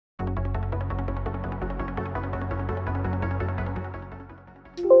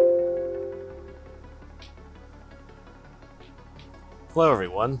Hello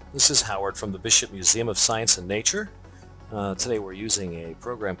everyone, this is Howard from the Bishop Museum of Science and Nature. Today we're using a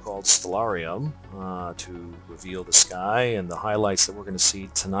program called Stellarium to reveal the sky and the highlights that we're going to see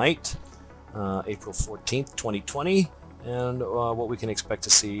tonight, April 14th, 2020, and what we can expect to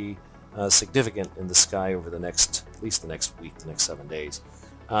see significant in the sky over at least the next week, the next 7 days.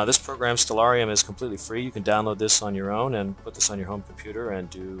 This program, Stellarium, is completely free. You can download this on your own and put this on your home computer and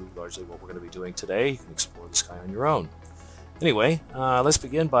do largely what we're going to be doing today. You can explore the sky on your own. Anyway, let's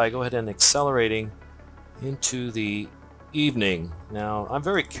begin by go ahead and accelerating into the evening. Now, I'm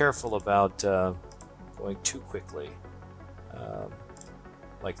very careful about going too quickly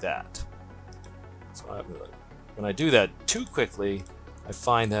like that. So when I do that too quickly, I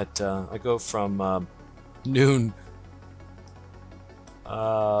find that I go from noon.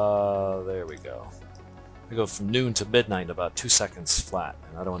 There we go. I go from noon to midnight in about 2 seconds flat,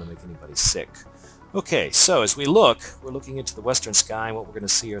 and I don't want to make anybody sick. Okay, so as we look, we're looking into the western sky, and what we're going to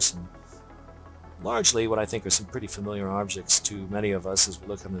see are largely what I think are some pretty familiar objects to many of us as we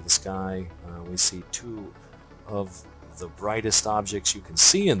look into the sky. We see two of the brightest objects you can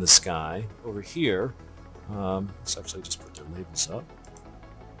see in the sky. Over here, let's actually just put their labels up.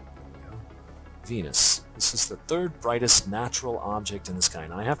 There we go. Venus. This is the third brightest natural object in the sky.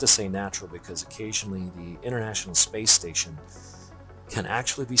 And I have to say natural because occasionally the International Space Station can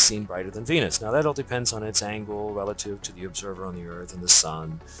actually be seen brighter than Venus. Now that all depends on its angle relative to the observer on the Earth and the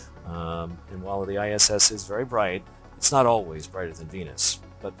Sun. And while the ISS is very bright, it's not always brighter than Venus.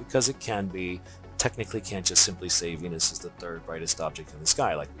 But because it can be, technically can't just simply say Venus is the third brightest object in the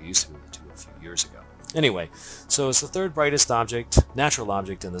sky like we used to do a few years ago. Anyway, so it's the third brightest object, natural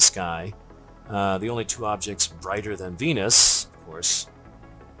object in the sky. The only two objects brighter than Venus, of course,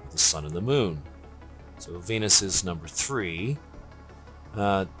 are the Sun and the Moon. So Venus is number 3.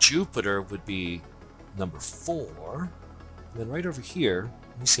 Jupiter would be number 4. And then right over here,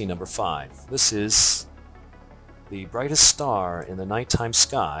 we see number 5. This is the brightest star in the nighttime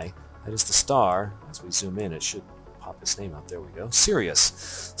sky. That is the star, as we zoom in, it should pop its name up. There we go.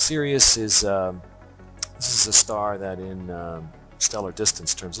 Sirius. Sirius is, this is a star that in stellar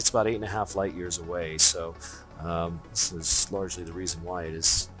distance terms, it's about 8.5 light years away. So this is largely the reason why it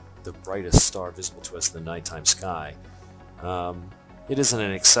is the brightest star visible to us in the nighttime sky. It isn't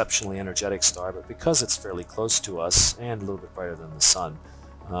an exceptionally energetic star, but because it's fairly close to us and a little bit brighter than the Sun,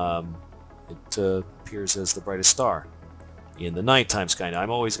 it appears as the brightest star in the nighttime sky. Now, I've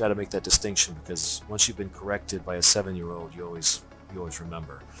always got to make that distinction because once you've been corrected by a 7-year-old, you always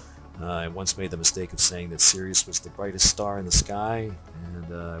remember. I once made the mistake of saying that Sirius was the brightest star in the sky,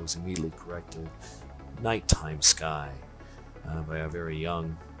 and I was immediately corrected. Nighttime sky by a very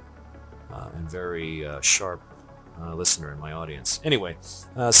young and very sharp listener in my audience. Anyway,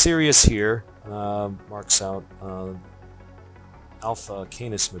 Sirius here marks out Alpha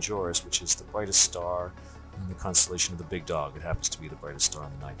Canis Majoris, which is the brightest star in the constellation of the Big Dog. It happens to be the brightest star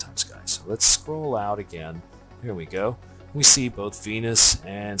in the nighttime sky. So let's scroll out again. Here we go. We see both Venus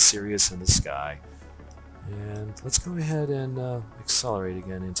and Sirius in the sky. And let's go ahead and accelerate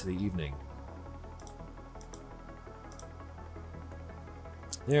again into the evening.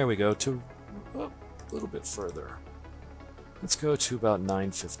 There we go, to a little bit further. Let's go to about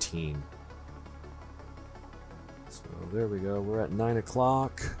 9:15. So there we go, we're at 9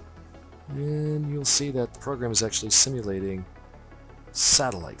 o'clock, and you'll see that the program is actually simulating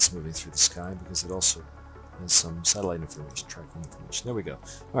satellites moving through the sky because it also has some satellite information, tracking information. There we go.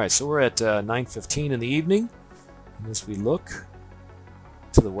 Alright, so we're at 9:15 in the evening, and as we look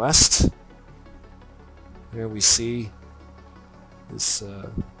to the west, there we see this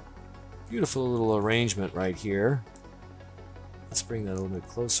beautiful little arrangement right here. Let's bring that a little bit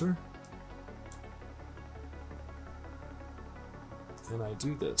closer. Can I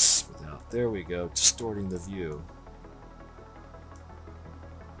do this without, there we go, distorting the view.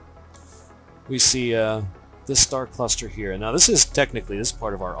 We see this star cluster here. Now this is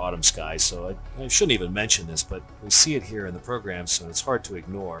part of our autumn sky, so I shouldn't even mention this, but we see it here in the program, so it's hard to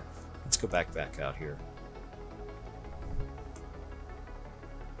ignore. Let's go back out here.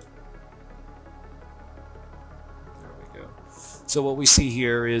 So what we see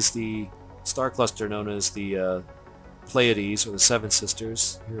here is the star cluster known as the Pleiades, or the Seven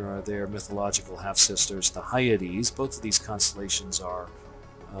Sisters. Here are their mythological half-sisters, the Hyades. Both of these constellations are,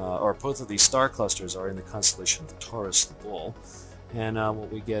 or both of these star clusters are in the constellation of Taurus, the Bull. And what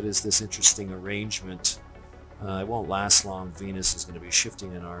we get is this interesting arrangement. It won't last long. Venus is going to be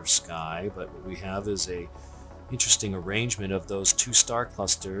shifting in our sky, but what we have is a interesting arrangement of those two star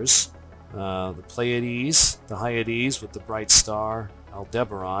clusters. The Pleiades, the Hyades with the bright star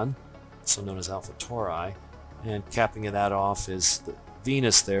Aldebaran, also known as Alpha Tauri, and capping that off is the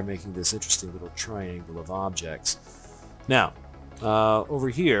Venus there, making this interesting little triangle of objects. Now, over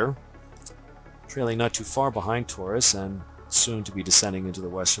here, trailing not too far behind Taurus and soon to be descending into the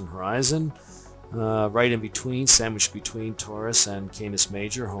western horizon, right in between, sandwiched between Taurus and Canis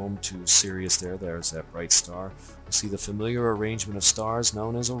Major, home to Sirius there. There's that bright star. You see the familiar arrangement of stars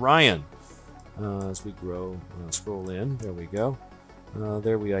known as Orion. As we scroll in, there we go.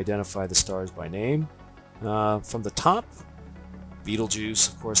 There we identify the stars by name. From the top, Betelgeuse,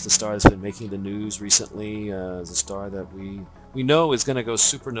 of course, the star that's been making the news recently, is a star that we know is going to go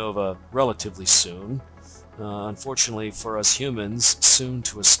supernova relatively soon. Unfortunately for us humans, soon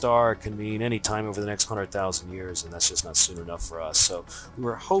to a star can mean any time over the next 100,000 years, and that's just not soon enough for us. So we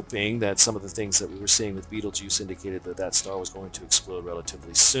were hoping that some of the things that we were seeing with Betelgeuse indicated that that star was going to explode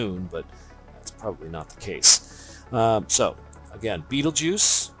relatively soon, but that's probably not the case. So again,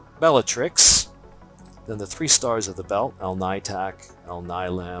 Betelgeuse, Bellatrix, then the three stars of the belt, El-Nitak,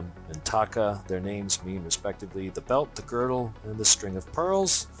 El-Nilam, and Taka. Their names mean respectively the belt, the girdle, and the string of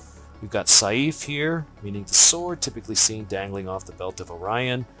pearls. We've got Saiph here, meaning the sword, typically seen dangling off the belt of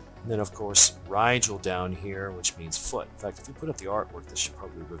Orion. And then, of course, Rigel down here, which means foot. In fact, if you put up the artwork, this should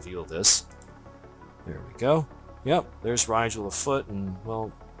probably reveal this. There we go. Yep, there's Rigel of foot, and,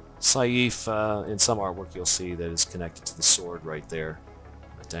 well, Saiph, in some artwork you'll see that is connected to the sword right there,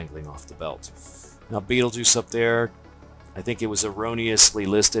 dangling off the belt. Now, Betelgeuse up there, I think it was erroneously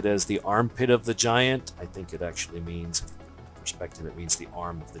listed as the armpit of the giant. I think it actually means, perspective, it means the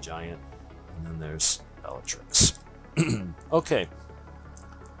arm of the giant. And then there's Bellatrix. Okay,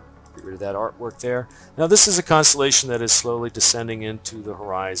 get rid of that artwork there. Now this is a constellation that is slowly descending into the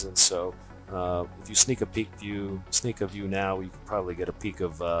horizon, so if you sneak a view now, you can probably get a peek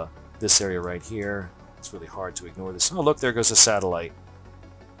of this area right here. It's really hard to ignore this. Oh look, there goes a satellite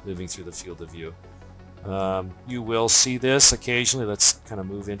moving through the field of view. You will see this occasionally. Let's kind of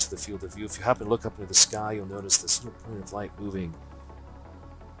move into the field of view. If you happen to look up into the sky, you'll notice this little point of light moving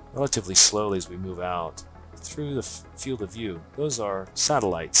relatively slowly as we move out through the field of view. Those are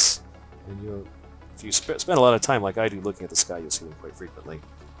satellites, and if you spend a lot of time like I do looking at the sky, you'll see them quite frequently.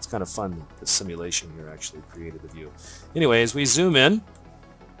 It's kind of fun that the simulation here actually created the view. Anyway, as we zoom in,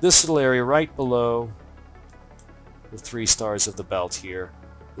 this little area right below the three stars of the belt here,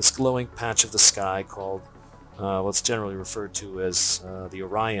 this glowing patch of the sky called what's generally referred to as the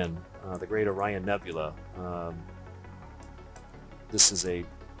Orion, the Great Orion Nebula. This is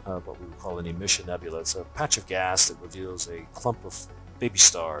what we would call an emission nebula. It's a patch of gas that reveals a clump of baby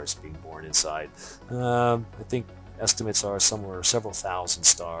stars being born inside. I think estimates are somewhere several thousand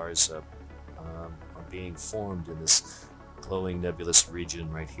stars are being formed in this glowing nebulous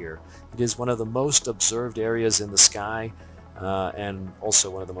region right here. It is one of the most observed areas in the sky. And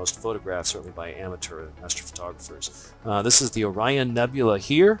also one of the most photographed, certainly by amateur astrophotographers. This is the Orion Nebula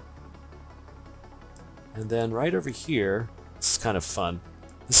here. And then right over here, this is kind of fun,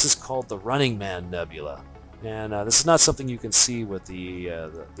 this is called the Running Man Nebula. And this is not something you can see with the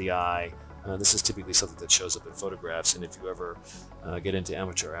eye. This is typically something that shows up in photographs, and if you ever get into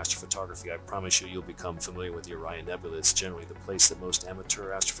amateur astrophotography, I promise you'll become familiar with the Orion Nebula. It's generally the place that most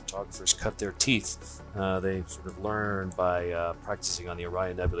amateur astrophotographers cut their teeth. They sort of learn by practicing on the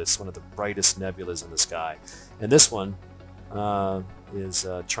Orion Nebula. It's one of the brightest nebulas in the sky. And this one is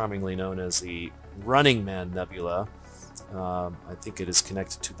charmingly known as the Running Man Nebula. I think it is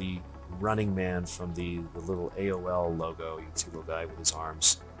connected to the Running Man from the little AOL logo. You can see the little guy with his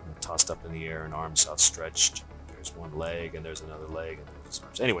arms tossed up in the air and arms outstretched. There's one leg and there's another leg and there's his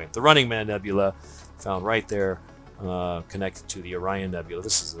arms. Anyway, the Running Man Nebula found right there, connected to the Orion Nebula.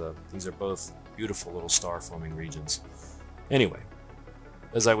 These are both beautiful little star-forming regions. Anyway,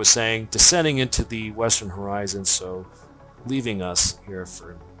 as I was saying, descending into the western horizon, so leaving us here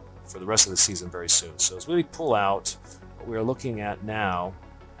for the rest of the season very soon. So as we pull out, what we are looking at now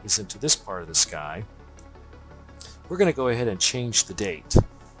is into this part of the sky. We're going to go ahead and change the date.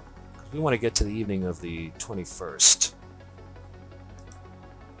 We want to get to the evening of the 21st.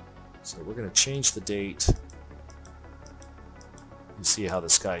 So we're going to change the date. You see how the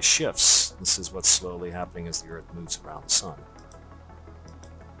sky shifts. This is what's slowly happening as the Earth moves around the Sun.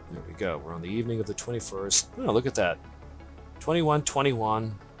 There we go. We're on the evening of the 21st. Oh, look at that.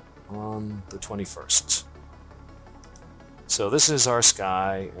 21:21 on the 21st. So this is our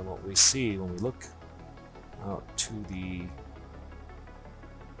sky, and what we see when we look out to the...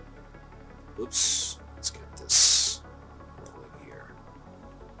 Oops, let's get this rolling here.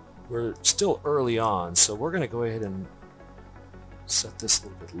 We're still early on, so we're going to go ahead and set this a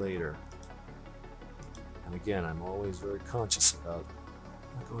little bit later. And again, I'm always very conscious about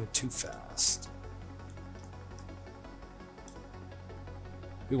not going too fast.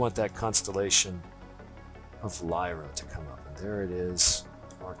 we want that constellation of Lyra to come up. And there it is,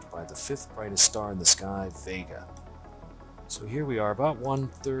 marked by the 5th brightest star in the sky, Vega. So here we are, about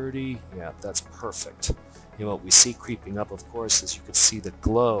 1:30. Yeah, that's perfect. And what we see creeping up, of course, is you can see the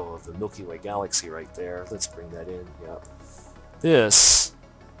glow of the Milky Way galaxy right there. Let's bring that in. Yep. This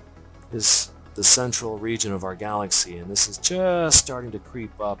is the central region of our galaxy, and this is just starting to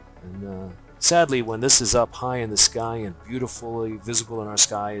creep up. And sadly, when this is up high in the sky and beautifully visible in our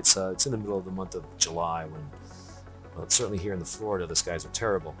sky, it's in the middle of the month of July, when, well, certainly here in the Florida, the skies are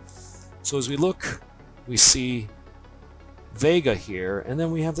terrible. So as we look, we see Vega here, and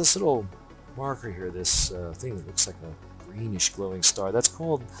then we have this little marker here, this thing that looks like a greenish glowing star. That's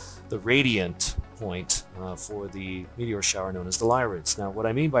called the radiant point for the meteor shower known as the Lyrids. Now, what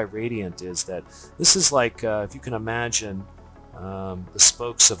I mean by radiant is that this is like, if you can imagine the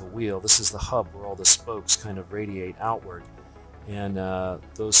spokes of a wheel, this is the hub where all the spokes kind of radiate outward. And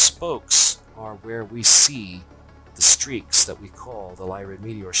those spokes are where we see the streaks that we call the Lyrid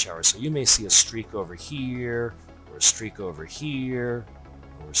meteor shower. So you may see a streak over here, or a streak over here,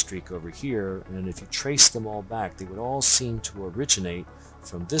 or a streak over here, and if you trace them all back, they would all seem to originate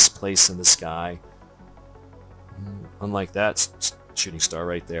from this place in the sky. Unlike that shooting star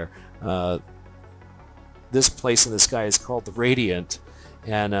right there, this place in the sky is called the radiant,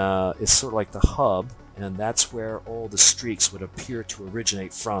 and it's sort of like the hub, and that's where all the streaks would appear to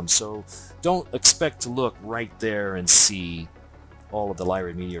originate from. So don't expect to look right there and see all of the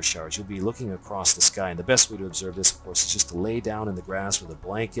Lyrid meteor showers. You'll be looking across the sky, and the best way to observe this, of course, is just to lay down in the grass with a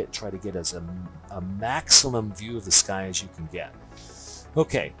blanket and try to get as a maximum view of the sky as you can get.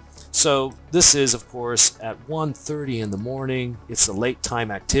 Okay, so this is, of course, at 1:30 in the morning. It's a late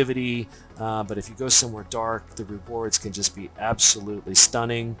time activity, but if you go somewhere dark, the rewards can just be absolutely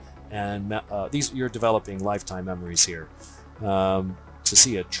stunning, and you're developing lifetime memories here. To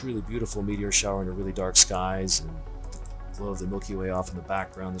see a truly beautiful meteor shower under really dark skies and the glow of the Milky Way off in the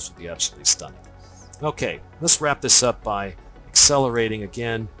background, this would be absolutely stunning. Okay, let's wrap this up by accelerating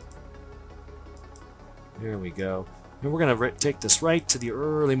again. There we go. And we're going to take this right to the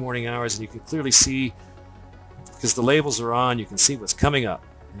early morning hours, and you can clearly see, because the labels are on, you can see what's coming up.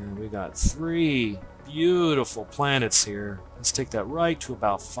 And we got 3 beautiful planets here. Let's take that right to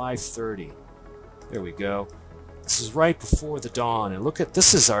about 5:30. There we go. This is right before the dawn, and look at,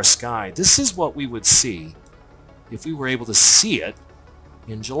 this is our sky. This is what we would see if we were able to see it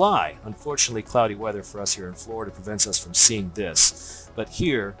in July. Unfortunately, cloudy weather for us here in Florida prevents us from seeing this. But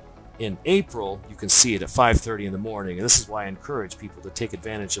here in April, you can see it at 5:30 in the morning, and this is why I encourage people to take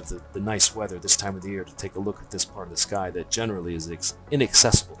advantage of the nice weather this time of the year to take a look at this part of the sky that generally is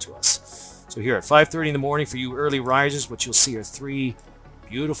inaccessible to us. So here at 5:30 in the morning, for you early risers, what you'll see are 3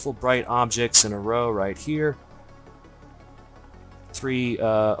 beautiful bright objects in a row right here. 3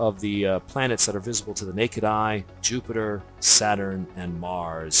 of the planets that are visible to the naked eye: Jupiter, Saturn, and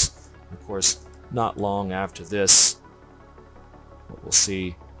Mars. And of course, not long after this, what we'll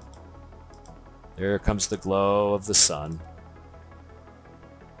see, there comes the glow of the sun,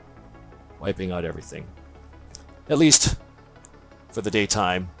 wiping out everything. At least for the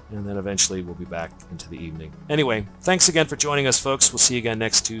daytime, and then eventually we'll be back into the evening. Anyway, thanks again for joining us, folks. We'll see you again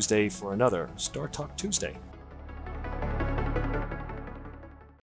next Tuesday for another Star Talk Tuesday.